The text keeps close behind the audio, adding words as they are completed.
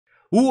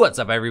What's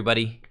up,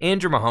 everybody?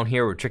 Andrew Mahone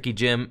here with Tricky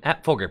Jim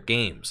at Full Grip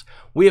Games.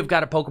 We have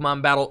got a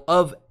Pokemon battle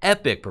of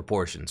epic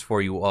proportions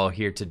for you all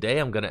here today.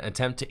 I'm going to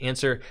attempt to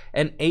answer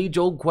an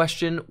age-old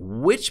question: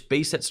 which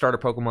base set starter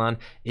Pokemon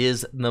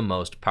is the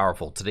most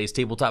powerful? Today's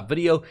tabletop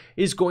video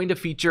is going to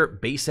feature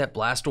base set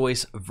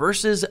Blastoise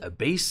versus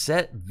base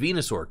set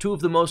Venusaur, two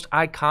of the most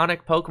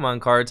iconic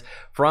Pokemon cards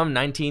from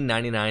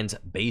 1999's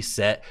base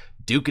set,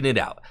 duking it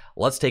out.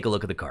 Let's take a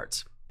look at the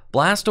cards.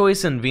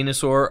 Blastoise and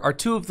Venusaur are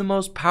two of the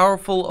most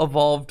powerful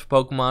evolved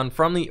Pokemon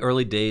from the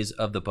early days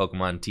of the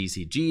Pokemon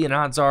TCG, and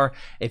odds are,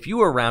 if you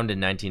were around in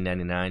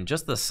 1999,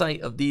 just the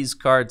sight of these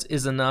cards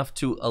is enough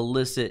to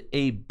elicit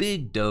a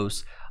big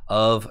dose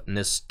of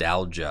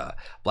nostalgia.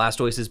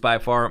 Blastoise is by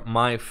far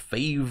my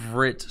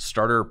favorite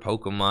starter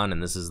Pokemon,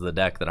 and this is the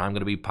deck that I'm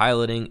going to be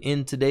piloting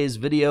in today's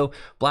video.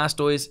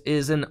 Blastoise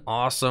is an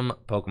awesome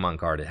Pokemon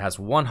card. It has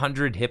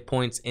 100 hit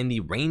points in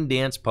the Rain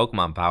Dance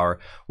Pokemon power,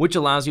 which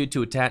allows you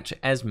to attach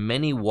as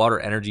many water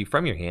energy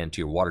from your hand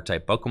to your water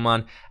type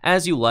Pokemon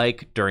as you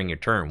like during your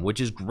turn,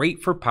 which is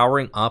great for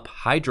powering up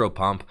Hydro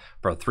Pump.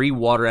 For 3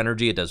 water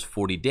energy, it does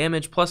 40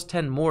 damage plus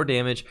 10 more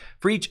damage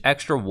for each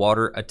extra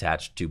water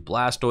attached to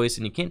Blastoise,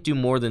 and you can't do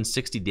more than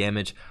 60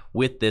 damage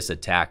with this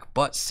attack,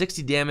 but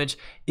 60 damage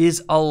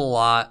is a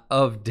lot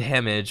of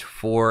damage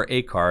for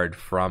a card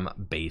from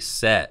base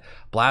set.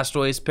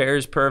 Blastoise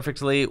pairs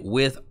perfectly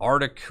with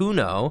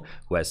Articuno,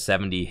 who has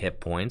 70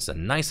 hit points, a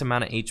nice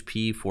amount of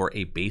HP for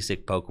a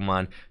basic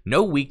Pokemon,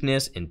 no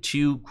weakness, and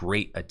 2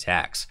 great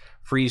attacks.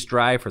 Freeze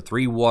Dry for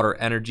 3 water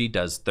energy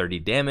does 30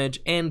 damage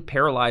and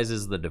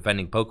paralyzes the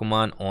defending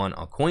Pokemon on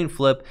a coin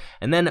flip.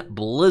 And then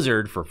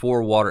Blizzard for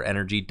 4 water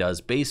energy does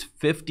base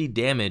 50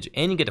 damage,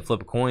 and you get to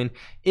flip a coin.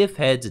 If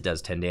heads, it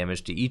does 10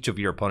 damage to each of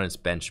your opponent's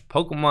bench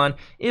Pokemon.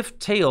 If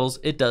tails,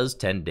 it does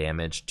 10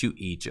 damage to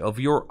each of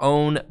your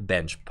own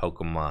bench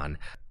Pokemon.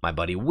 My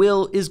buddy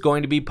Will is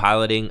going to be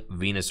piloting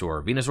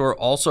Venusaur. Venusaur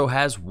also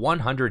has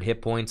 100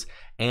 hit points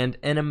and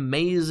an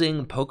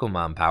amazing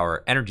Pokemon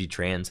power, Energy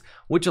Trans,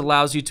 which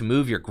allows you to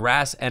move your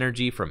grass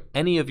energy from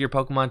any of your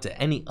Pokemon to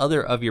any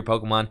other of your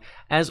Pokemon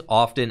as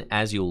often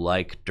as you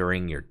like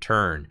during your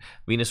turn.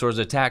 Venusaur's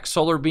attack,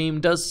 Solar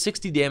Beam, does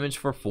 60 damage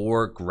for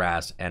 4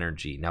 grass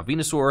energy. Now,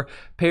 Venusaur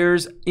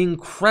pairs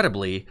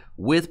incredibly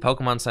with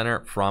Pokemon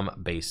Center from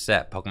base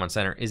set. Pokemon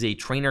Center is a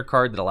trainer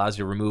card that allows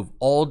you to remove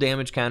all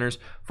damage counters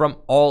from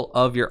all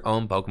of your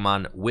own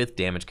Pokemon with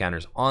damage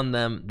counters on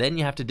them. Then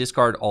you have to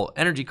discard all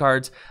energy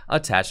cards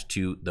attached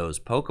to those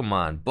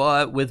Pokemon.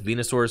 But with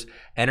Venusaur's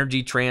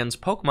Energy Trans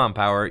Pokemon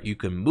power, you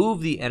can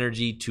move the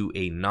energy to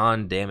a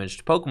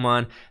non-damaged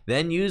Pokemon,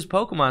 then use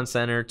Pokemon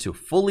Center to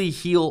fully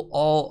heal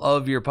all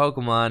of your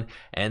Pokemon,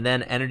 and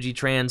then Energy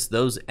Trans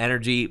those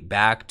energy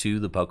back to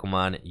the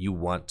Pokemon you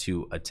want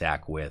to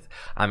attack with.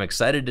 I'm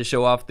excited to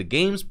show off the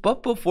games,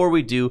 but before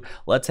we do,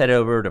 let's head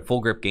over to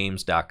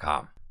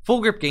fullgripgames.com.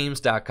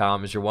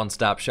 FullGripGames.com is your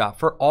one-stop shop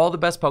for all the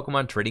best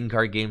Pokemon trading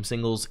card game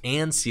singles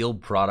and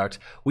sealed product.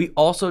 We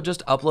also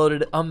just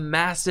uploaded a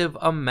massive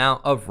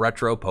amount of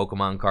retro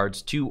Pokemon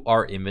cards to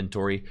our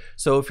inventory,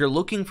 so if you're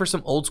looking for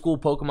some old school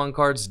Pokemon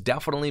cards,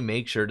 definitely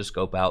make sure to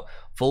scope out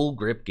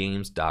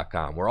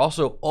FullGripGames.com. We're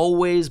also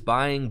always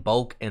buying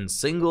bulk and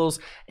singles,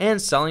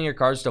 and selling your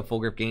cards to Full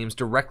Grip Games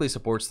directly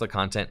supports the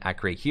content I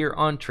create here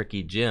on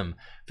Tricky Jim.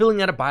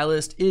 Filling out a buy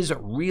list is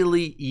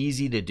really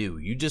easy to do.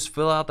 You just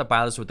fill out the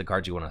buy list with the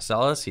cards you want to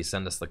sell us, you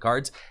send us the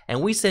cards,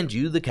 and we send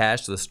you the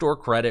cash to the store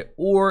credit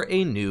or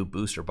a new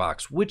booster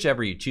box,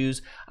 whichever you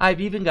choose.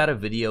 I've even got a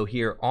video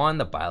here on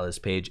the buy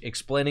list page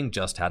explaining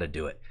just how to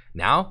do it.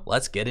 Now,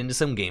 let's get into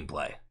some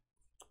gameplay.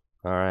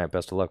 All right,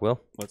 best of luck,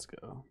 Will. Let's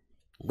go.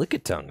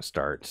 Lickitung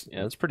starts.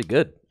 Yeah, that's pretty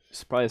good.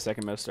 It's probably the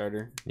second best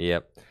starter.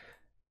 Yep.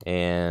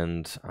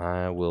 And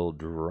I will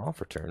draw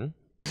for turn.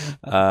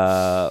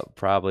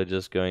 Probably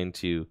just going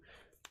to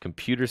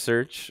computer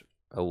search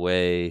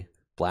away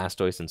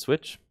Blastoise and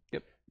switch.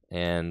 Yep.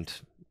 And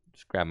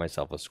just grab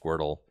myself a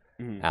Squirtle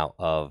out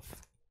of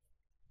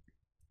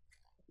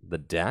the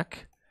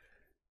deck.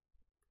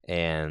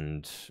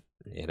 And,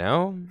 you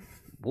know,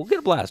 we'll get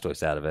a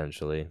Blastoise out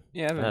eventually.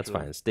 Yeah, eventually. That's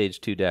fine. Stage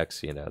 2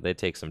 decks, you know, they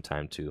take some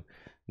time to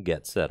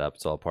get set up.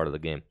 It's all part of the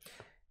game.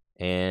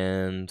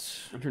 And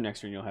I'm sure next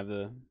turn you'll have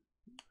the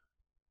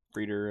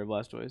breeder of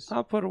Blastoise.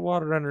 I'll put a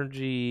water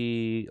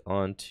energy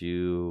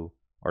onto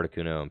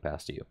Articuno and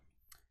pass to you.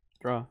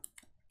 Draw.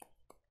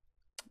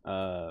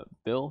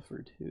 Bill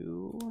for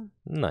 2.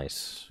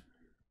 Nice.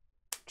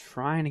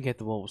 Trying to get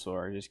the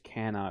Bulbasaur, I just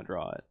cannot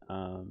draw it.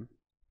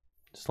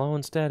 Slow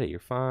and steady, you're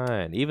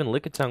fine. Even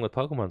Lickitung with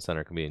Pokemon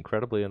Center can be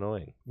incredibly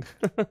annoying.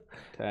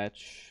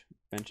 Attach,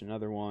 bench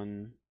another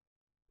one,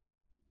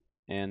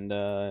 and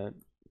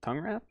tongue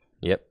wrap.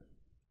 Yep.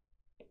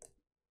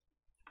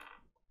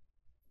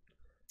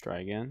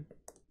 Try again.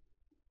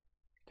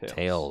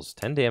 Tails.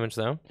 10 damage,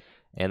 though.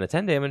 And the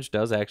 10 damage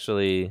does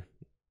actually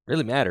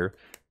really matter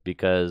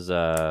because,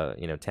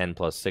 you know, 10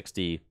 plus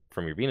 60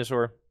 from your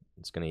Venusaur,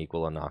 it's going to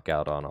equal a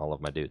knockout on all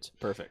of my dudes.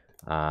 Perfect.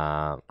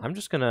 I'm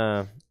just going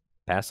to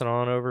pass it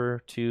on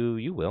over to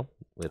you, Will,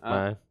 with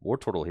my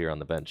Wartortle here on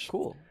the bench.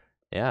 Cool.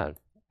 Yeah.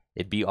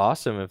 It'd be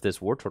awesome if this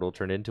Wartortle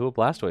turned into a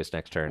Blastoise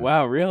next turn.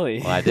 Wow, really?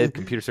 Well, I did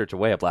computer search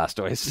away a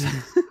Blastoise.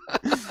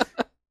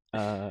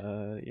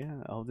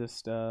 Yeah, I'll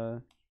just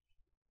attach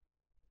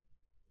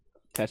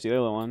the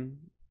other one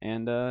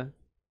and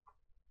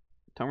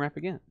tongue wrap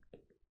again.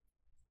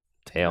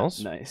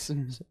 Tails. Nice.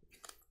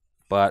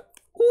 But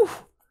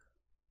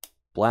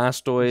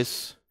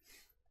Blastoise,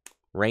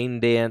 Rain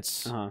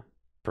Dance,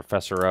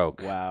 Professor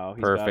Oak. Wow,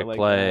 he's Perfect like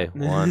play. that.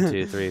 1,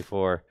 2, 3,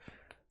 4,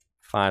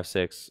 5,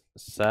 6,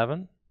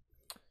 7.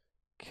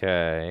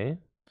 Okay.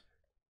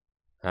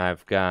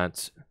 I've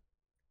got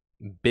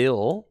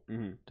Bill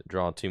to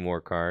draw 2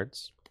 more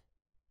cards.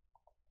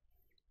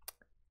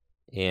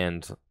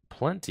 And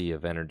plenty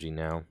of energy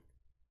now.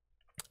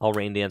 I'll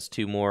Rain Dance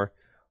 2 more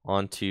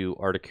onto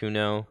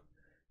Articuno.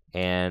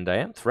 And I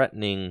am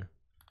threatening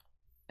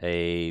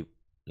a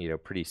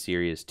pretty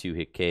serious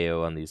 2-hit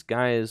KO on these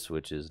guys,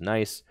 which is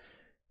nice.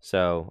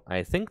 So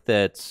I think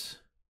that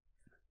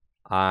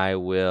I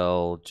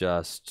will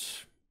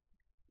just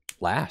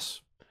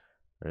last.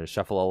 I'm going to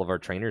shuffle all of our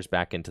trainers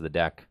back into the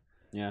deck.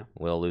 Yeah.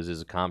 Will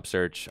loses a comp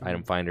search,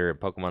 item finder,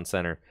 Pokemon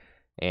Center,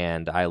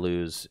 and I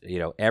lose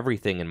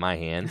everything in my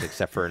hand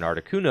except for an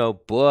Articuno.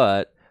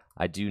 But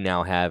I do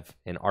now have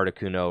an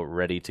Articuno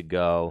ready to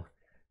go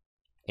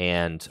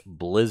and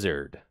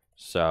Blizzard.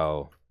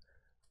 So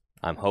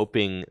I'm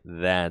hoping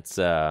that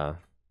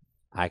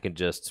I can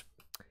just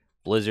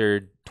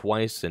Blizzard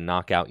twice and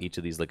knock out each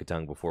of these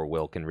Lickitung before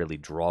Will can really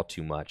draw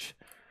too much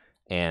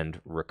and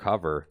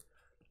recover.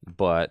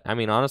 But, I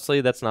mean,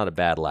 honestly, that's not a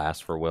bad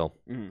last for Will.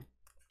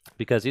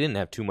 Because he didn't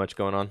have too much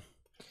going on.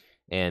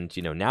 And,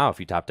 now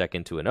if you top deck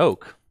into an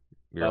Oak,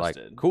 you're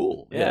Busted. like,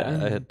 cool.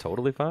 Yeah,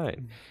 totally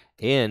fine.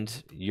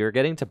 And you're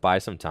getting to buy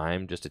some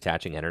time just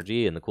attaching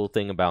energy. And the cool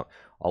thing about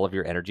all of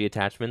your energy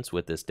attachments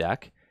with this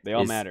deck They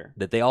all matter.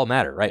 That they all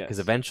matter, right? Because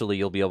Yes. eventually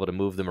you'll be able to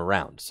move them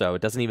around. So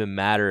it doesn't even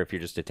matter if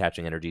you're just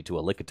attaching energy to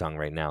a Lickitung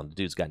right now. The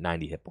dude's got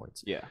 90 hit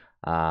points. Yeah.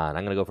 And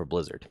I'm going to go for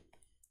Blizzard.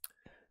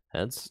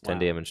 Heads, 10 Wow.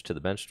 damage to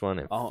the benched one,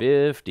 and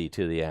 50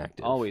 to the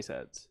active. Always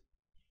heads.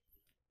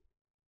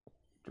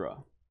 Draw.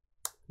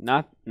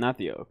 Not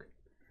the Oak.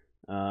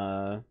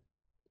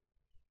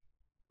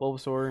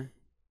 Bulbasaur.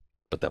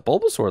 But that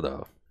Bulbasaur,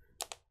 though.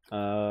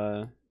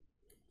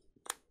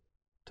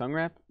 Tongue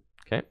wrap.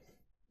 Okay.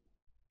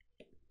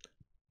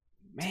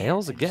 Man,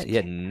 Tails I again. just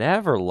Yeah,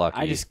 never lucky.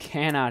 I just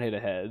cannot hit a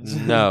heads.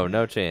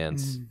 No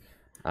chance.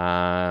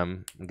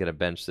 I'm going to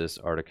bench this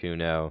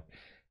Articuno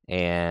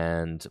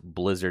and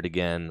Blizzard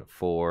again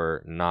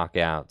for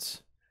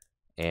knockouts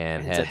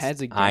and It's a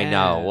heads again. I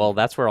know. Well,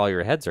 that's where all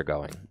your heads are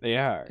going. They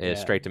are. It's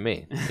yeah. straight to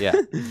me. Yeah.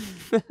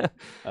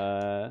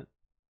 And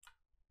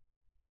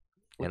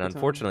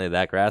unfortunately,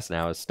 that grass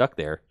now is stuck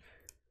there.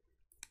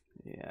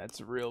 Yeah,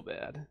 it's real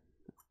bad.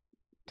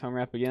 Tongue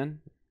wrap again.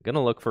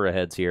 Gonna look for a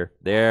heads here.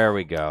 There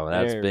we go.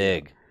 That's There we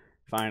big. go.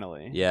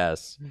 Finally.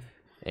 Yes.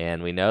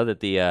 And we know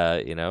that the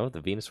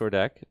the Venusaur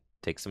deck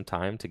takes some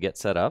time to get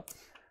set up,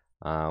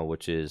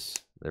 which is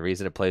the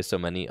reason it plays so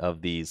many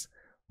of these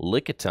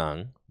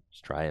Lickitung.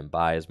 Just try and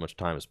buy as much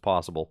time as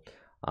possible.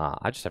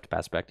 I just have to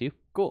pass it back to you.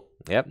 Cool.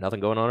 Yep, nothing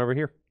going on over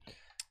here.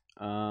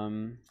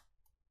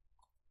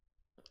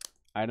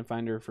 Item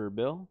finder for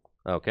Bill.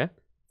 Okay.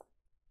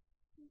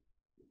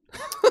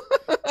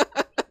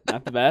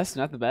 Not the best.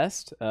 Not the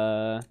best.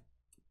 Tongue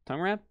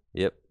wrap.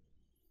 Yep.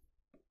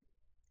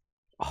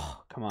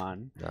 Oh, come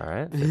on. All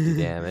right, 50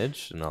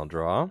 damage, and I'll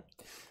draw.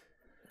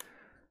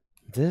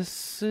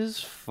 This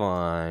is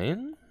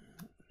fine.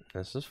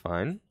 This is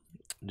fine.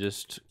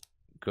 Just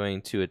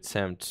going to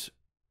attempt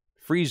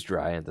freeze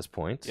dry at this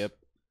point. Yep.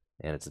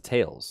 And it's a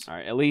tails. All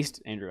right. At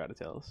least Andrew got a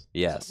tails.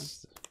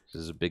 Yes.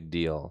 This is a big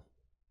deal.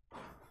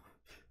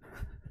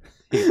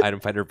 Item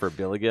finder for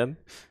Bill again.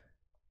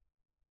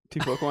 2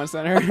 Pokemon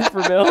Center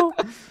for Bill.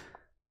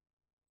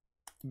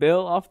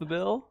 Bill off the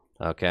bill.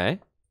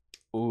 Okay.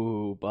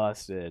 Ooh,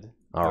 busted.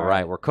 All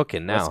right, we're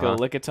cooking now. Let's go huh?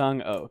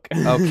 Lickitung Oak.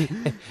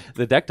 Okay.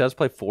 The deck does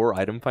play 4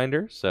 item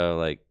finder, so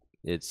like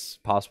it's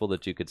possible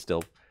that you could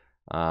still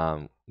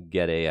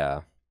get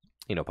a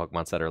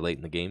Pokemon Center late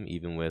in the game,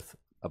 even with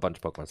a bunch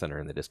of Pokemon Center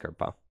in the discard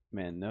pile.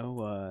 Man,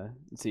 no.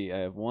 Let's see. I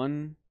have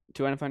 2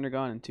 item finder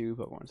gone and 2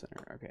 Pokemon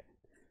Center. Okay.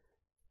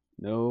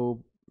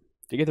 No.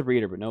 To get the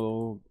breeder, but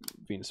no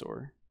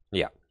Venusaur.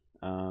 Yeah.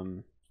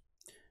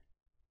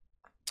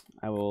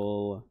 I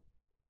will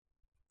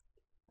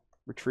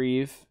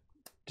retrieve,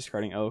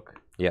 discarding Oak.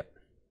 Yep.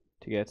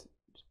 To get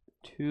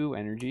 2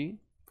 energy,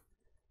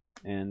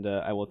 and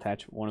I will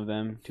attach one of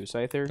them to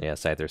Scyther. Yeah,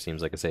 Scyther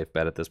seems like a safe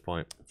bet at this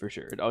point. For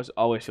sure. It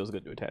always feels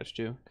good to attach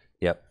to.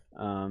 Yep.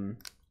 And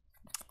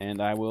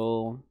I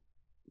will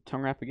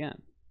tongue wrap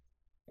again.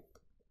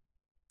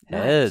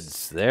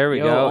 Heads. There we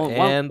go.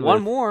 And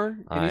one more.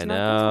 I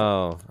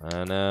know.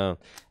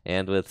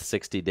 And with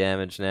 60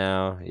 damage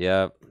now.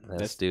 Yep.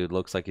 This dude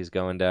looks like he's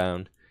going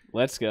down.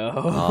 Let's go.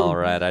 All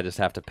right. I just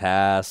have to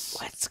pass.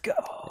 Let's go.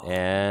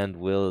 And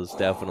Will is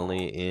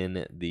definitely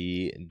in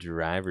the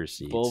driver's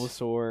seat.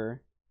 Bulbasaur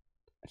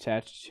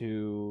attached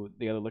to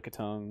the other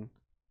Lickitung.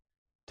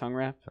 tongue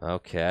wrap.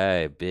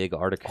 Okay, big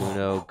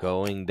Articuno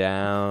going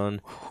down.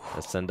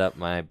 Let's send up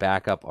my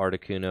backup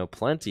Articuno.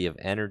 Plenty of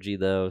energy,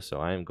 though, so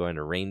I am going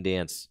to Rain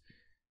Dance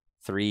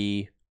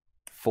 3,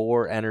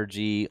 4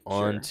 energy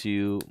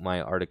onto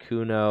my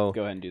Articuno.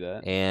 Go ahead and do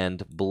that.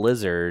 And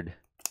Blizzard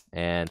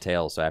and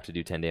Tails, so I have to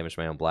do 10 damage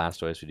to my own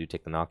Blastoise. We do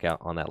take the knockout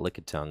on that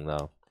Lickitung,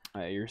 though.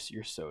 You're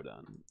so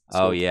done.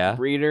 Oh, So, yeah?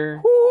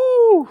 Breeder,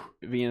 Woo!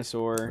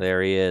 Venusaur.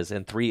 There he is,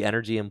 and 3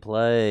 energy in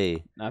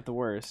play. Not the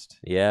worst.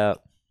 Yeah.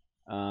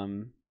 I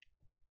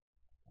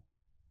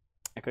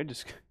could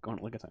just go on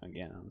Lickitung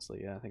again,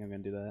 honestly. Yeah, I think I'm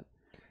going to do that.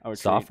 I would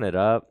Soften it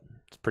up.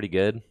 It's pretty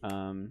good.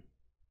 I'm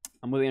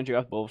with the energy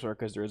off Bulbasaur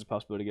because there is a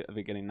possibility of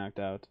it getting knocked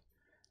out.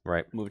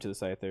 Right. Move it to the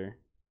Scyther.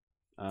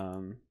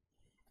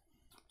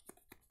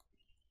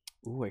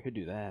 Ooh, I could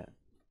do that.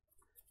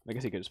 I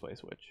guess he could just play a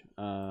switch.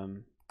 I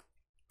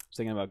was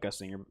thinking about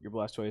gusting your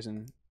Blastoise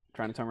and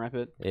trying to tongue wrap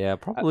it. Yeah,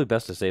 probably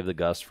best to save the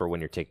Gust for when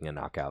you're taking a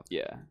knockout.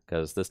 Yeah.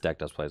 Because this deck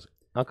does play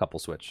a couple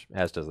switch,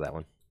 as does that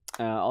one.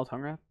 I'll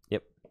tongue wrap.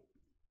 Yep.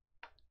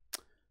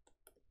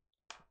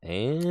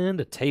 And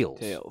a Tails.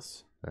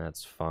 Tails.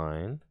 That's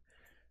fine.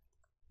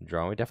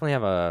 Draw. We definitely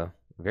have a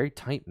very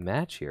tight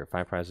match here.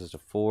 5 prizes to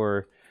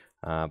 4.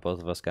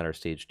 Both of us got our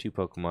stage 2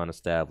 Pokemon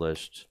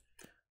established.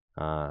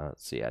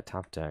 Let's see,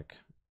 top deck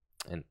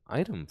an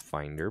item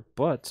finder,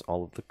 but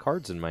all of the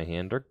cards in my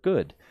hand are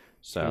good.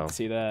 So I can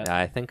see that.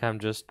 I think I'm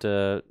just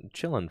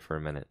chilling for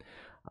a minute.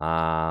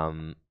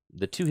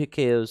 The 2 hit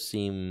KOs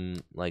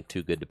seem like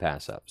too good to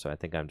pass up, so I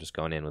think I'm just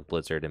going in with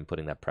Blizzard and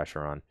putting that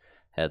pressure on.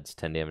 Heads,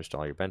 10 damage to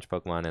all your bench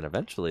Pokemon, and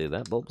eventually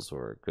that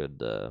Bulbasaur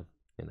could,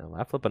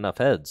 I flip enough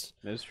heads.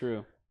 That's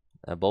true.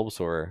 That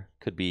Bulbasaur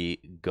could be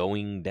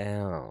going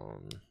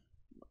down.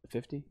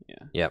 50?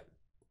 Yeah. Yep.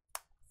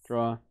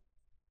 Draw.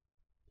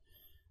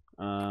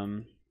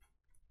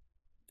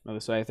 Another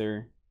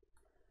Scyther.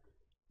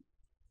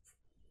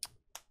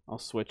 I'll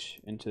switch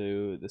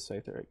into the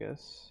Scyther, I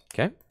guess.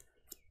 Okay.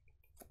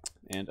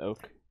 And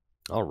Oak.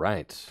 All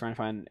right. Trying to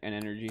find an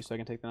energy so I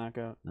can take the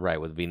knockout. Right,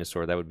 with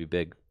Venusaur, that would be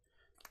big.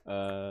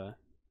 Do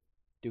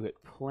hit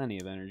plenty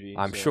of energy.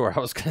 I'm sure. I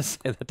was going to say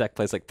the deck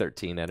plays like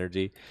 13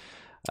 energy.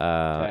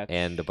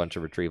 And a bunch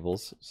of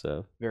retrievals.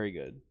 So very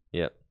good.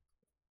 Yep.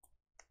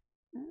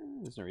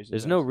 There's no reason.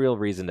 There's no real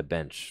reason to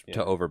bench, Yeah.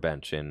 to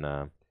overbench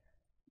in,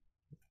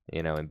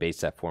 in base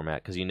set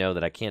format, because you know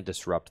that I can't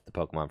disrupt the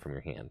Pokemon from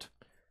your hand.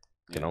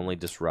 I can only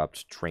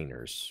disrupt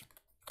trainers.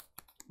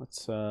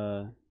 Let's,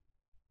 I'm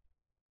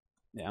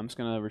just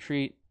going to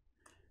retreat.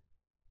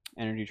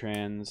 Energy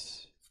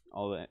Trans,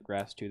 all the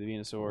grass to the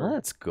Venusaur.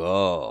 Let's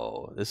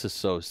go. This is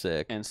so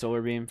sick. And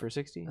Solar Beam for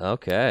 60.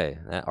 Okay.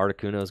 That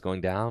Articuno is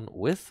going down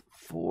with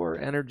 4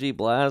 energy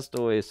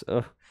Blastoise.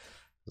 Oh,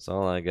 that's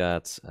all I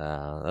got.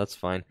 That's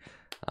fine.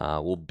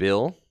 We'll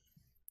bill.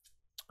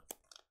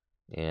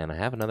 And I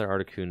have another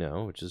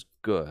Articuno, which is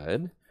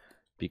good,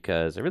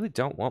 because I really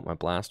don't want my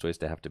Blastoise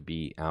to have to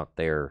be out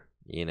there,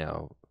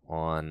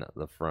 on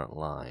the front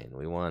line.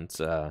 We want,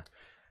 we'd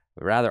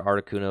rather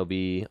Articuno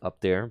be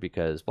up there,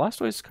 because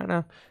Blastoise is kind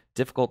of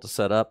difficult to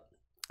set up.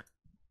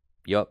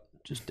 Yup,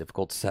 just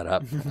difficult to set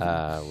up,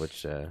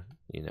 which,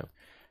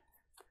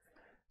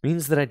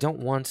 means that I don't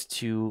want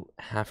to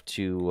have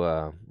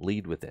to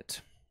lead with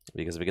it,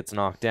 because if it gets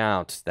knocked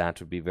out, that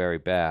would be very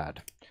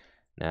bad.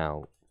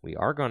 Now, we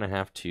are going to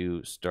have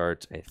to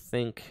start, I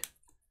think,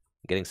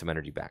 getting some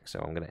energy back. So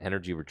I'm going to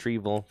Energy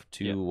Retrieval,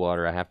 2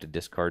 water. I have to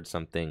discard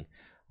something.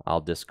 I'll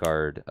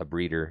discard a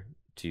Breeder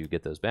to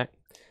get those back.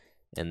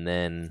 And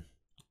then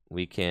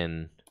we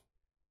can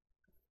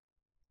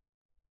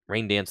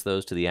Rain Dance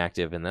those to the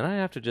active. And then I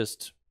have to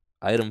just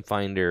Item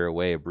Finder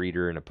away a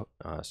Breeder and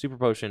a Super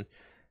Potion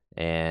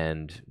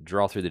and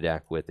draw through the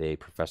deck with a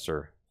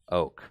Professor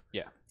Oak.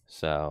 Yeah.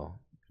 So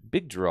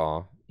big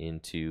draw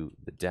into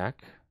the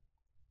deck.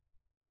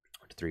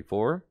 3,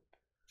 4,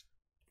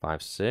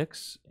 5,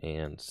 6,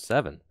 and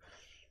 7.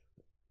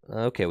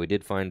 Okay, we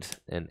did find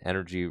an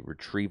Energy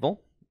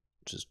Retrieval,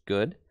 which is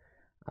good.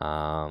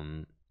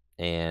 And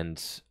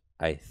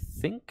I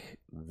think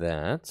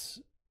that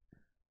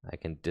I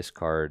can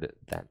discard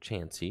that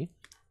Chansey.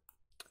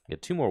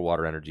 Get 2 more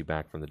water energy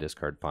back from the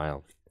discard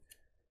pile.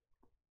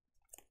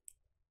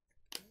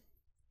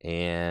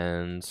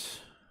 And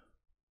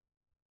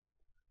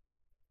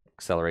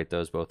accelerate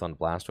those both on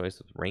Blastoise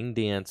with Rain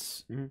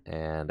Dance,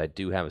 and I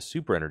do have a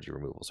super energy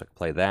removal, so I can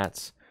play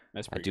that.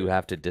 I do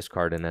have to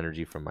discard an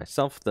energy from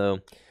myself, though,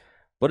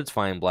 but it's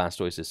fine.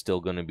 Blastoise is still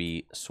going to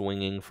be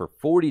swinging for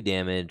 40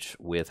 damage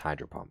with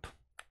Hydro Pump.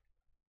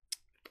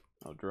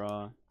 I'll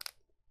draw.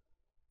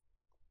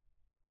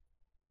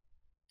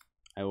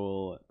 I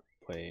will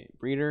play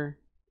Breeder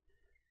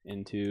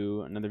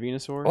into another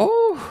Venusaur.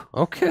 Oh,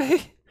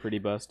 okay. Pretty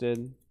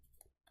busted.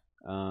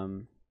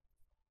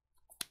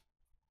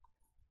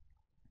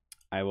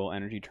 I will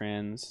Energy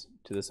Trans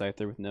to the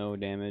Scyther with no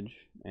damage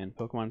and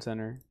Pokemon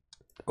Center.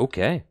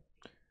 Okay.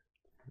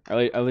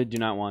 I really do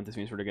not want this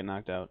Venusaur to get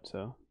knocked out,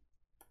 so.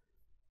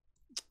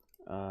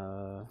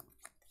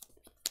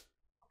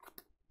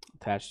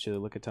 Attached to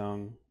the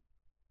Lickitung.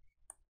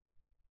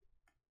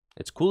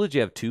 It's cool that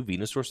you have 2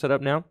 Venusaur set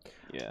up now.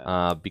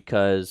 Yeah.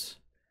 Because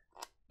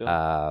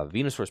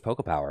Venusaur's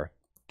Poke Power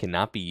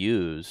cannot be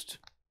used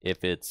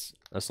if it's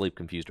asleep,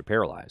 confused, or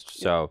paralyzed.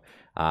 Yeah. So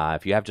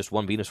if you have just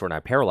 1 Venusaur and I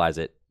paralyze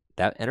it,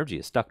 that energy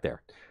is stuck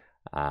there.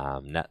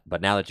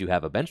 But now that you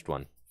have a benched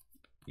one,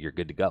 you're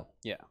good to go.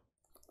 Yeah.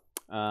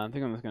 I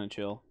think I'm just going to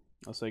chill.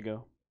 I'll say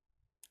go.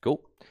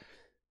 Cool.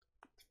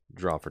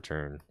 Draw for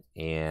turn.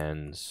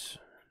 And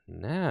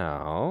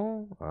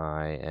now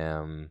I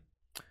am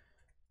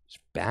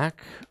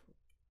back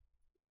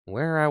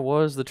where I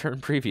was the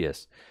turn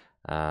previous.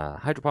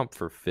 Hydro Pump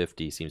for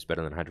 50 seems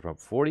better than Hydro Pump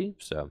for 40,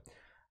 so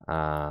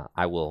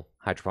I will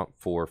Hydro Pump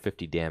for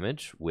 50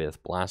 damage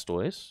with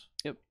Blastoise.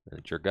 Yep. And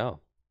it's your go.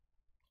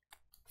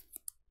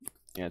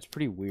 Yeah, it's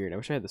pretty weird. I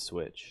wish I had the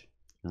switch.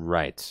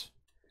 Right.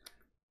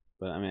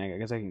 But, I mean, I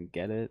guess I can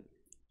get it.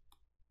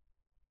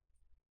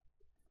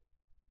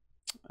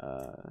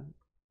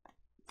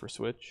 For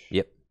switch.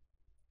 Yep.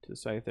 To the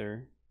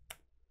Scyther.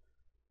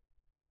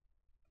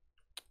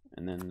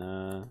 And then,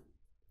 I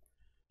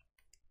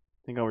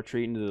think I'll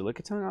retreat into the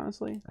Lickitung,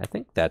 honestly. I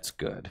think that's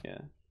good.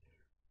 Yeah.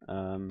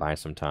 Buy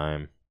some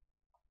time.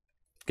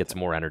 Get some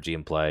more energy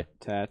in play.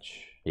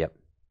 Attach. Yep.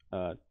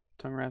 Tongue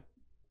Wrap.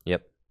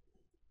 Yep.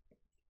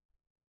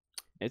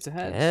 It's a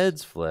heads.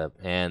 Heads flip.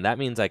 And that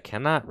means I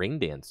cannot ring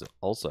dance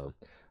also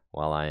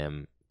while I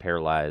am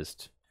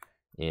paralyzed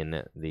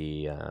in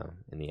the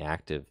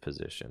active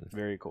position.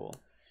 Very cool.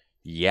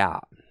 Yeah.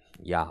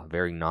 Yeah,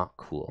 very not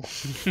cool.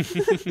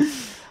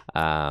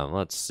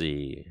 Let's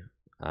see.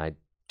 I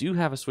do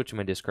have a switch in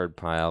my discard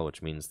pile,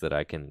 which means that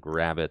I can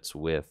grab it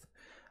with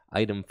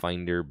Item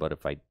Finder, but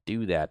if I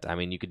do that, I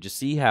mean, you could just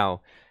see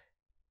how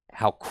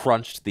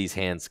crunched these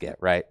hands get,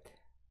 right?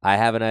 I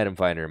have an Item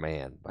Finder in my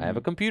hand. I have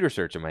a Computer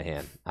Search in my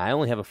hand. I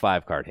only have a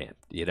 5-card hand.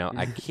 You know,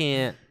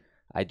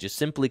 I just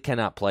simply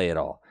cannot play it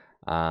all.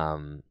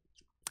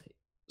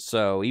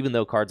 So even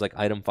though cards like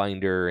Item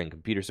Finder and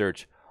Computer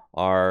Search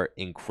are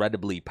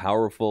incredibly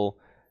powerful,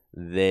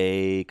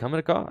 they come at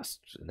a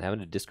cost. And having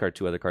to discard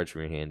 2 other cards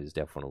from your hand is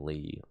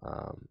definitely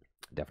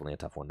a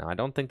tough one. Now, I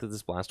don't think that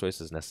this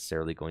Blastoise is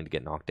necessarily going to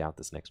get knocked out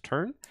this next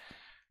turn.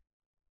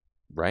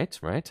 Right.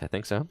 I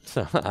think so.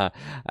 So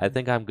I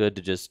think I'm good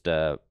to just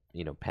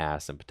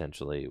pass and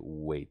potentially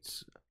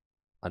wait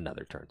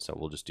another turn. So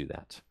we'll just do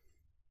that.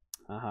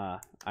 I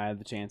have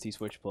the Chansey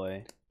switch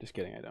play. Just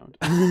kidding, I don't.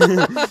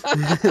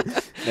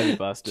 That'd be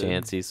busted.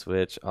 Chansey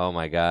switch. Oh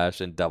my gosh,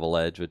 and double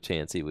edge with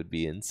Chansey would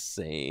be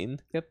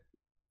insane. Yep.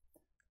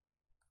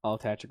 I'll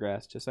attach a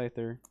grass to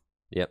Scyther.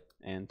 Yep.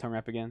 And tongue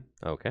wrap again.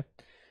 Okay.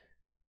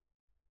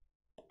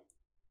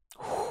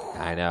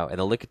 I know. And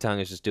the Lickitung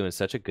is just doing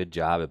such a good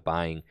job at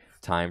buying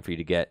time for you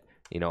to get,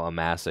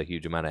 amass a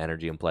huge amount of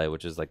energy in play,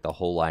 which is like the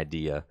whole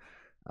idea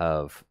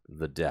of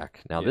the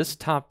deck. Now, this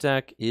top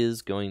deck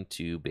is going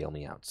to bail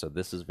me out, so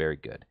this is very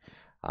good.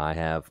 I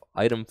have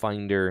Item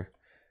Finder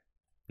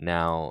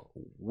now,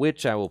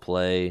 which I will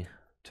play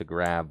to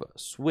grab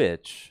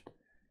Switch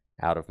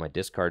out of my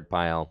discard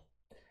pile,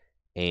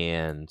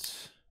 and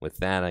with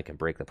that, I can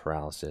break the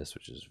paralysis,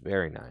 which is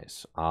very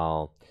nice.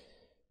 I'll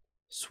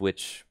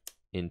switch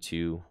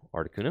into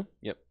Articuno.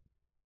 Yep.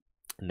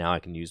 Now I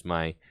can use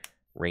my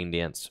Rain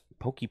Dance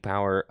Poke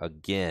Power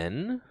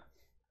again.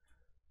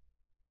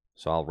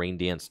 So I'll Rain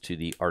Dance to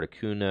the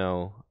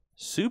Articuno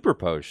Super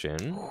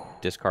Potion,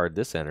 discard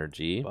this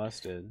energy,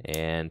 busted,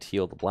 and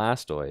heal the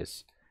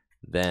Blastoise.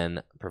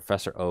 Then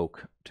Professor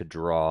Oak to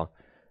draw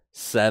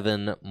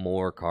 7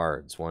 more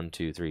cards. 1,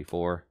 2, 3,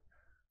 4,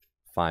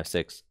 5,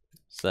 6,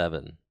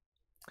 7.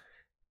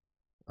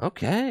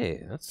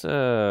 Okay, that's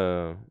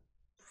a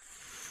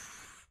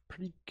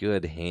pretty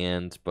good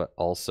hand, but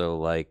also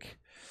like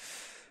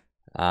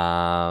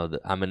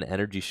I'm an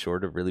energy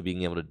short of really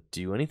being able to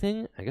do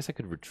anything. I guess I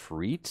could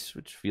retreat,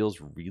 which feels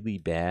really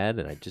bad,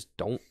 and I just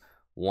don't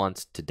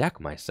want to deck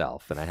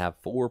myself, and I have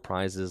 4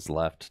 prizes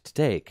left to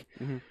take.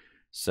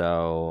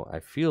 So I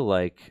feel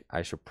like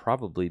I should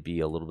probably be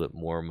a little bit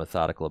more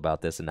methodical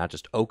about this and not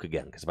just Oak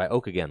again, because if I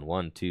Oak again,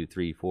 1, 2,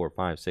 3, 4,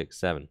 5, 6,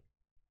 7,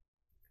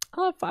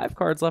 I'll have 5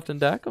 cards left in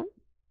deck,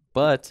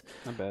 but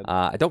not bad.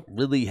 I don't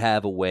really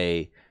have a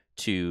way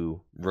to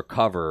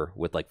recover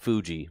with like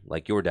Fuji,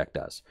 like your deck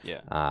does.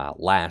 Yeah.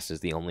 Last is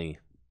the only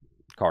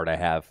card I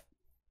have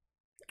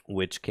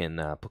which can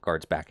put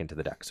cards back into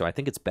the deck. So I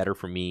think it's better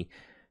for me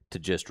to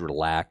just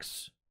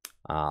relax.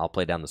 I'll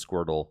play down the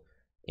Squirtle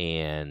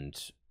and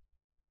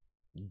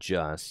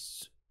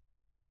just...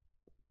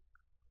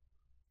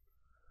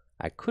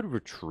 I could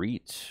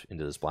retreat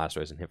into this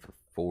Blastoise and hit for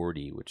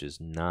 40, which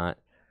is not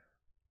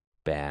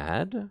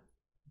bad.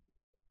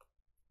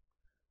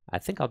 I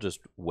think I'll just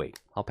wait.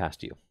 I'll pass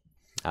to you.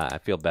 I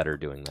feel better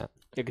doing that.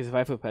 Yeah, because if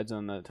I flip heads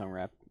on the tongue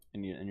wrap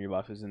and your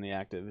buff is in the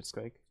active, it's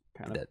like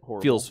kind of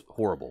horrible. Feels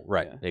horrible,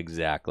 right? Yeah.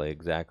 Exactly.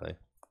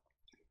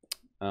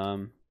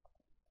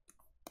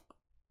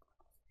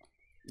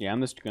 Yeah,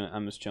 I'm just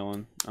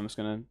chilling. I'm just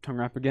gonna tongue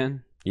wrap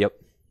again. Yep.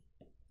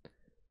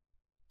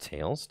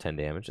 Tails, 10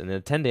 damage, and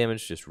then 10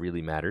 damage just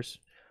really matters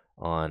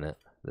on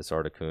this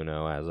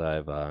Articuno,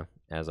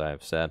 as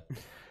I've said.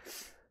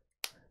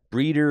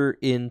 Breeder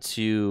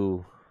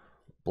into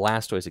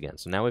Blastoise again.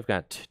 So now we've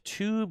got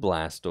 2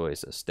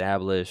 Blastoise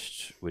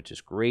established, which is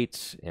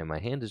great. And my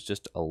hand is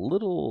just a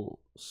little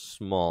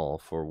small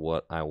for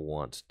what I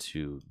want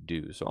to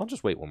do. So I'll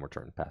just wait one more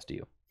turn. Pass to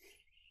you.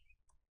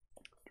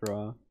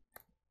 Draw.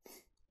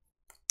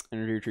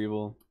 Energy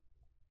Retrieval.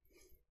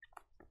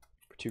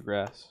 For 2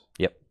 grass.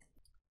 Yep.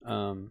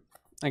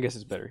 I guess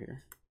it's better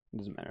here. It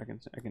doesn't matter.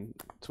 I can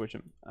switch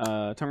them.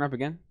 Tongue Wrap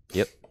again.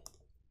 Yep.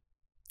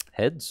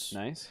 Heads.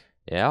 Nice.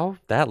 Yeah,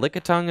 that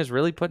Lickitung is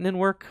really putting in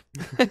work.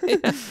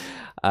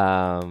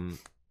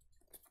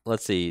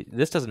 Let's see.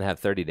 This doesn't have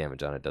 30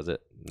 damage on it, does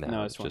it?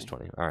 No, it's just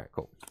 20. All right,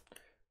 cool.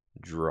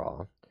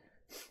 Draw.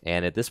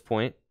 And at this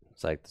point,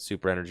 it's like the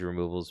super energy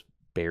removals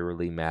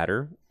barely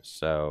matter.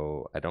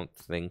 So I don't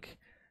think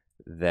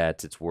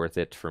that it's worth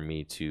it for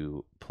me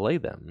to play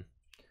them.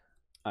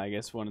 I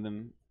guess one of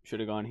them should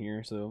have gone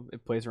here, so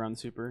it plays around the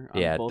super on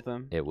Yeah, both of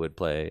them. It would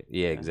play.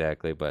 Yeah, Okay.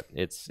 exactly. But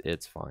it's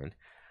fine.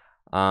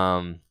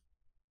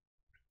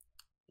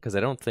 Because I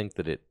don't think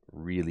that it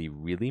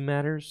really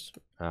matters.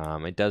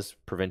 It does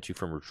prevent you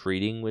from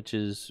retreating, which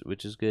is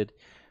good,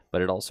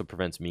 but it also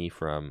prevents me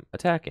from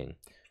attacking.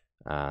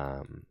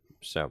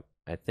 So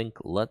I think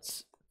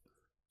let's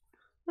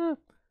do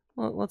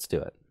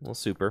it. We'll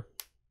super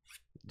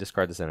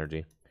discard this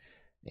energy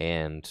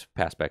and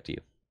pass back to you.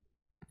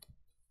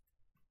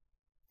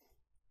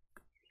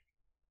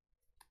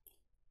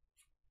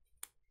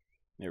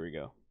 There we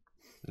go.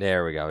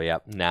 There we go.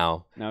 Yep.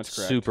 Now it's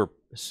correct.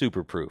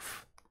 super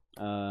proof.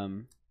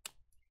 Tongue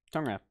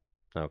Wrap.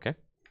 Okay.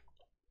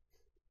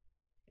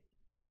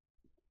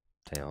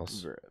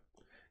 Tails.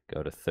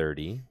 Go to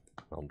 30.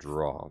 I'll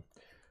draw.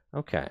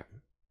 Okay.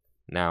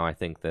 Now I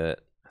think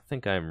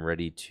I'm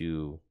ready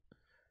to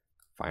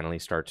finally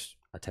start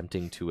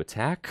attempting to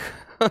attack.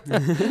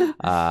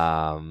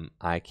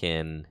 I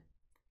can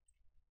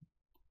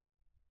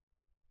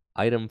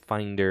item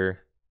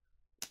finder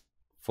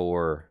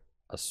for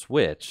a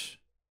switch,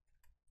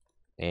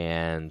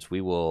 and we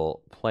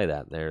will play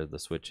that. There, the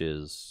switch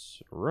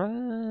is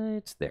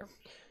right there.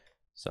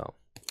 So,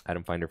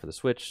 item finder for the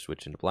switch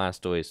into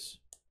Blastoise.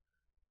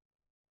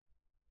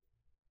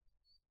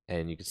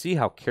 And you can see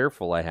how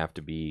careful I have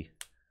to be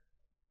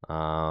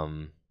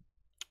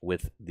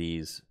with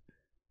these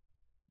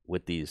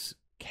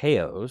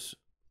KOs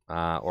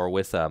or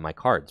with my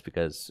cards,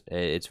 because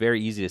it's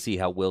very easy to see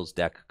how Will's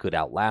deck could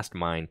outlast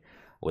mine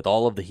with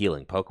all of the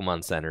healing,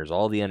 Pokemon centers,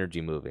 all the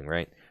energy moving,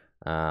 right?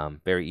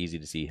 Very easy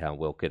to see how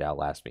Will could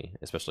outlast me,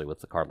 especially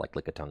with the card like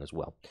Lickitung as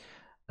well.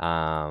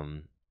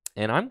 And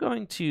I'm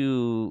going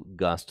to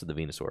Gust the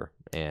Venusaur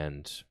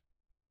and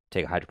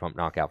take a Hydro Pump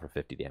knockout for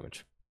 50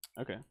 damage.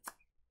 Okay.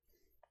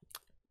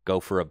 Go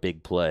for a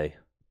big play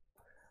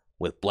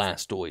with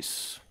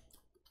Blastoise.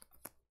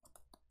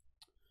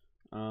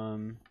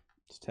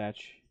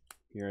 Attach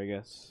here, I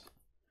guess.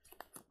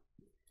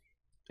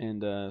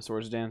 And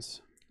Swords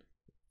Dance.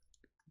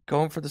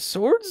 Going for the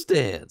Swords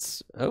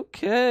Dance.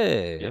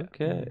 Okay. Yeah.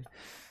 Okay.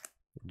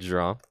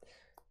 Draw.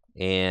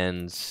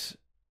 And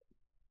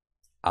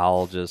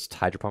I'll just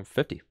Hydro Pump for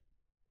 50.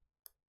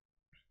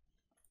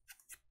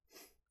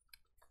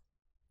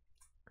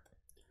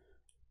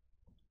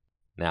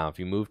 Now, if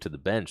you move to the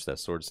bench, that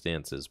Swords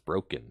Dance is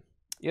broken.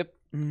 Yep.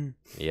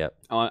 Yep.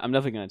 Oh, I'm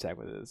definitely going to attack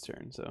with it this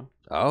turn, so.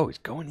 Oh, he's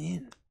going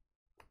in.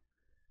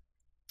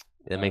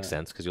 That makes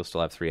sense, because you'll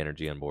still have 3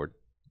 energy on board.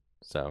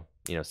 So,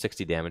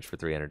 60 damage for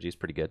 3 energy is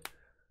pretty good.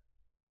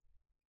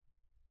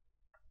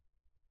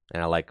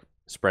 And I like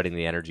spreading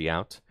the energy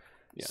out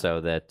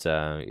so that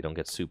you don't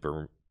get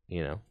super,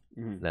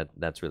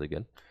 that's really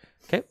good.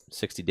 Okay,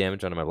 60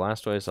 damage onto my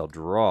Blastoise. I'll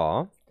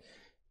draw.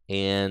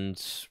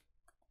 And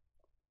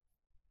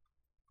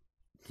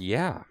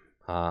yeah,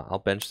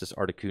 I'll bench this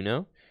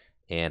Articuno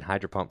and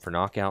Hydro Pump for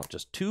knockout.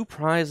 Just 2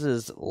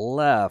 prizes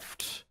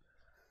left.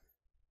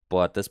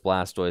 But this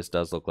Blastoise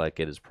does look like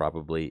it is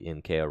probably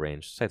in KO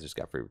range. Scyther's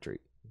got free retreat.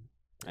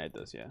 It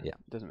does, yeah. Yeah.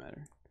 Doesn't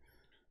matter.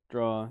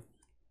 Draw.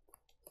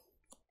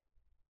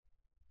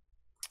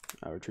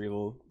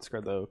 Retrieval.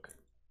 Discard the Oak.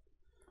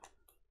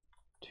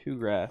 2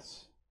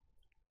 grass.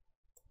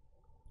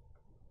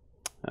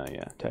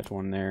 Yeah, attach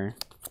 1 there.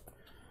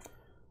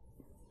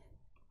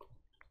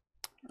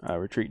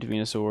 Retreat to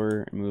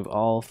Venusaur and move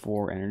all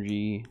 4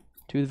 energy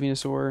to the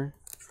Venusaur.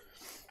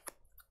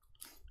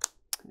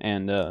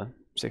 And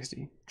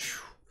 60.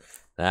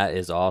 That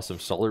is awesome.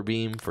 Solar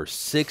Beam for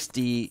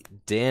 60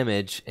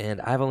 damage.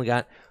 And I've only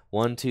got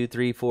 1, 2,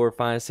 3, 4,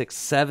 5, 6,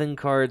 7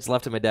 cards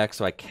left in my deck,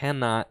 so I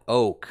cannot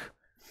Oak.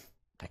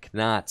 I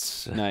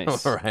cannot.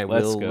 Nice. Or I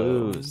will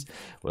lose.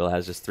 Will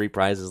has just 3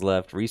 prizes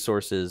left.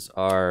 Resources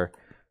are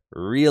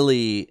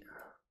really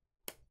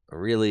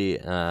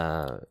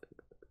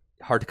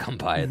hard to come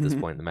by at this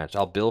point in the match.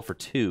 I'll bill for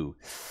 2.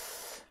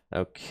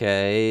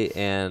 Okay,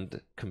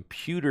 and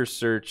computer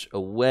search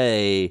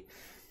away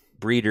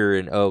Breeder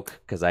and Oak,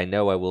 because I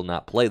know I will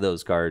not play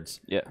those cards.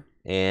 Yeah.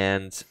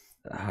 And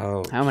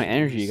Oh, How much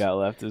energy you jeez. got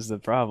left is the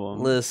problem.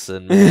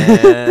 Listen,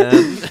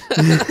 man.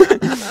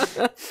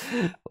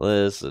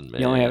 Listen,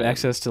 man. You only have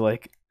access to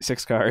like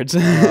 6 cards.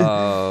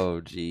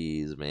 Oh,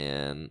 jeez,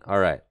 man. All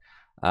right.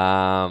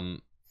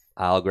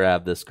 I'll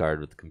grab this card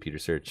with the computer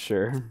search.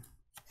 Sure.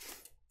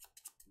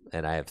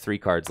 And I have 3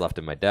 cards left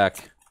in my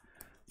deck.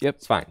 Yep.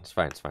 It's fine. It's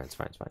fine. It's fine. It's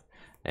fine. It's fine.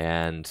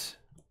 And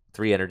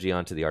 3 energy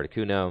onto the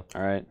Articuno.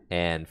 All right.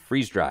 And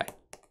freeze dry.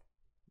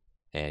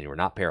 And you're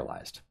not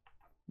paralyzed.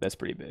 That's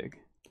pretty big.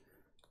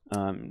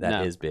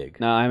 That is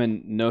big. No, I'm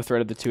in no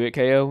threat of the 2-hit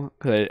KO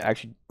because I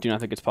actually do not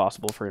think it's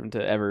possible for him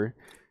to ever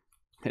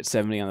hit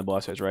 70 on the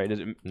Blastoise, right? Does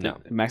it, No.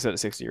 It maxes out at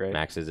 60, right?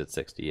 Max is at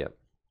 60, yep.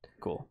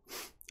 Cool.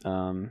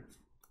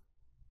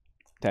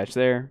 Attach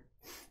there.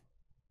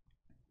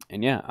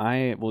 And yeah,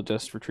 I will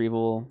just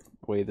retrieval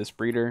away this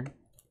breeder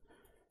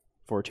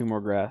for 2 more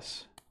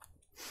grass.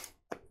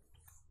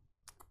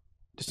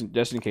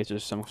 Just in case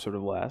there's some sort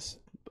of last.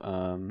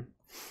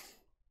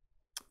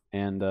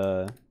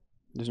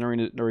 There's no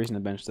reason to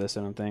bench this,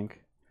 I don't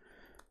think.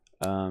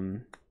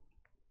 So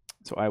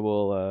I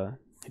will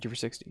hit you for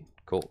 60.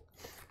 Cool.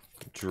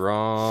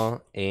 Draw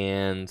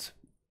and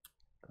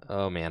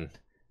oh man.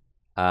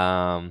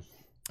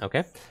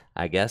 Okay.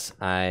 I guess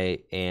I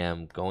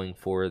am going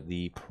for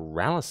the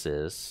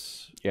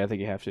paralysis. Yeah, I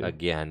think you have to.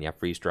 Again, yeah,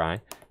 freeze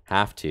dry.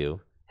 Have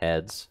to.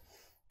 Heads.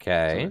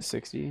 Okay. So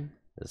 60.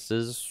 This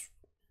is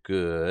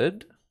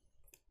good.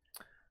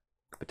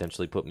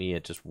 Potentially put me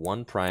at just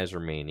 1 prize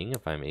remaining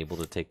if I'm able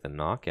to take the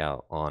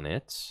knockout on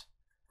it.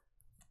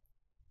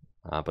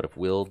 But if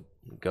Will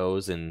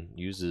goes and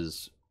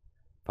uses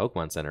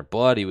Pokemon Center,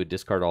 but he would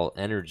discard all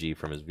energy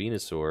from his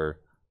Venusaur.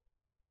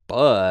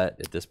 But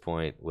at this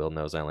point, Will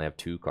knows I only have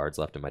 2 cards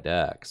left in my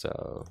deck,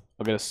 so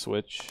I'll get a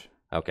switch.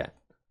 okay.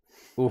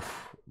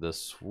 Oof, the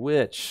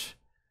switch.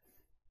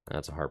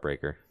 That's a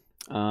heartbreaker.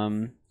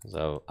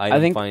 So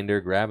item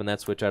finder, grabbing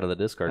that switch out of the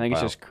discard I think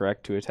pile. it's just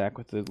correct to attack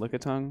with the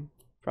Lickitung,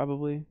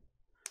 probably.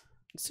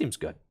 It seems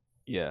good.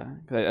 Yeah,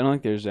 'cause I don't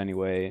think there's any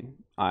way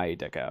I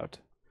deck out.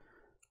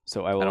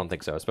 So I will. I don't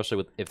think so, especially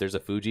with if there's a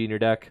Fuji in your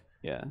deck.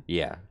 Yeah.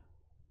 Yeah,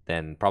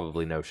 then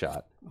probably no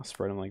shot. I'll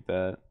spread them like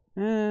that.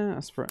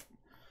 I'll spread.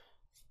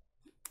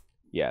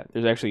 Yeah,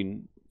 there's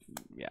actually.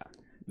 Yeah,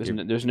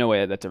 there's no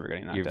way that's ever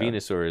getting knocked Your out.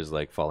 Venusaur is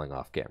like falling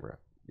off camera.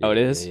 Oh, it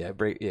is? Yeah,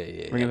 bring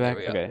it back?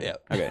 Okay.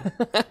 Okay.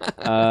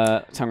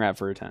 Tongue wrap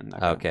for a 10.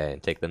 Okay,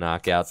 take the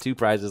knockout. 2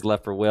 prizes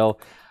left for Will.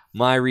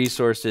 My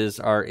resources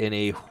are in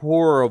a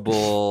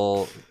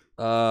horrible,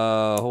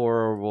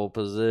 horrible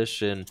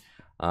position.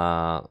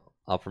 I'll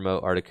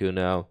promote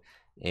Articuno,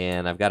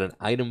 and I've got an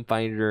item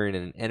finder and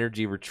an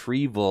energy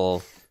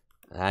retrieval.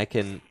 I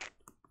can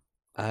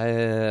get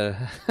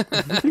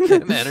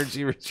an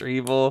energy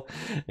retrieval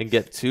and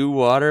get 2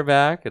 water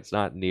back. It's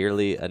not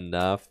nearly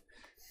enough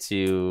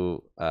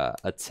to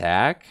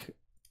attack,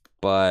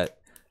 but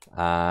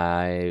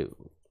I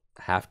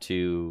have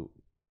to.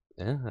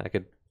 Yeah, I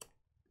could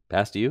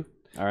pass to you.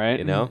 All right.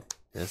 You know,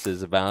 this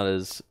is about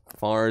as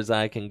far as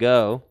I can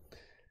go.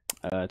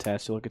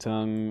 Attach to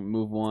Lickitung,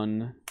 move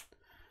 1,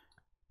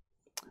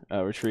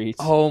 retreat.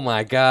 Oh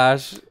my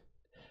gosh.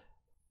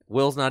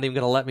 Will's not even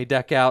going to let me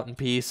deck out in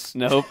peace.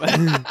 Nope.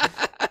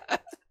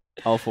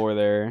 All 4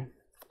 there.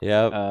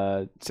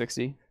 Yep.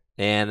 60.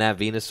 And that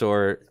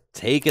Venusaur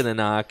taking the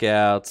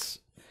knockouts.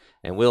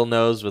 And Will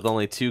knows with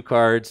only 2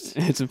 cards,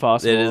 it's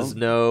impossible. there is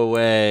no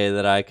way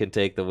that I can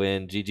take the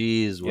win.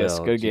 GG's, Will. Yes,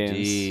 good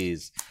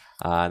GG's. games.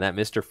 That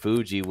Mr.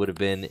 Fuji would have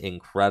been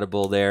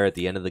incredible there at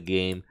the end of the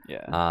game.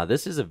 Yeah.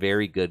 This is a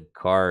very good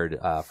card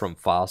from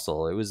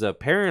Fossil. It was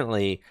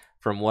apparently,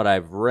 from what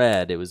I've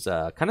read, it was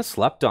kind of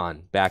slept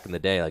on back in the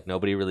day. Like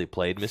nobody really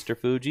played Mr.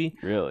 Fuji.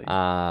 Really?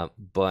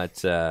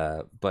 But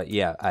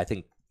yeah, I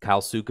think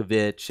Kyle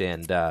Sukovich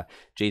and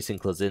Jason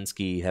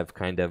Klaczynski have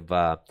kind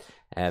of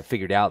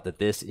figured out that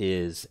this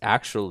is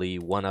actually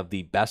one of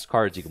the best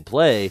cards you can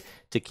play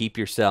to keep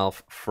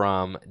yourself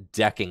from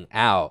decking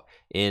out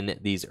in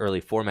these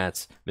early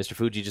formats. Mr.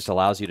 Fuji just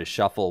allows you to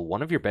shuffle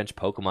one of your bench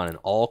Pokemon and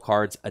all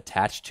cards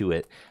attached to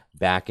it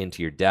back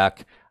into your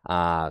deck.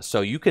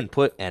 So you can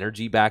put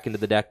energy back into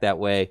the deck that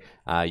way.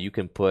 You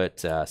can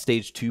put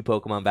stage 2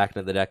 Pokemon back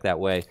into the deck that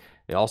way.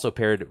 It also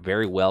paired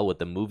very well with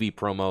the movie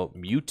promo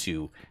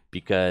Mewtwo,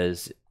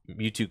 because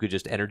Mewtwo could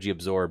just energy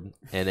absorb,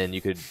 and then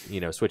you could,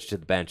 switch to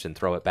the bench and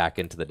throw it back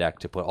into the deck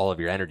to put all of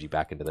your energy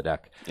back into the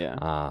deck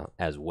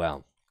as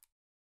well.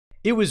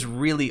 It was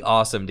really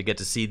awesome to get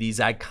to see these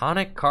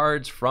iconic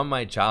cards from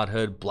my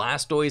childhood,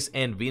 Blastoise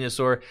and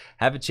Venusaur,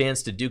 have a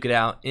chance to duke it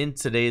out in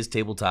today's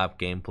tabletop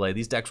gameplay.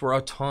 These decks were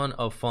a ton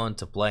of fun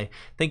to play.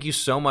 Thank you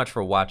so much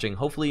for watching.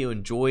 Hopefully you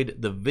enjoyed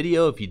the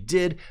video. If you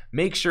did,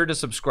 make sure to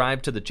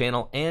subscribe to the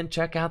channel and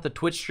check out the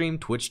Twitch stream,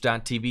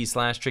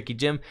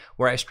 twitch.tv/TrickyJim,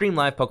 where I stream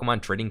live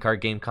Pokemon trading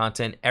card game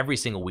content every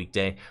single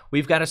weekday.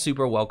 We've got a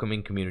super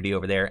welcoming community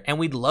over there, and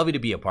we'd love you to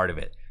be a part of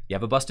it. You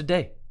have a busted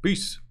day.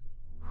 Peace.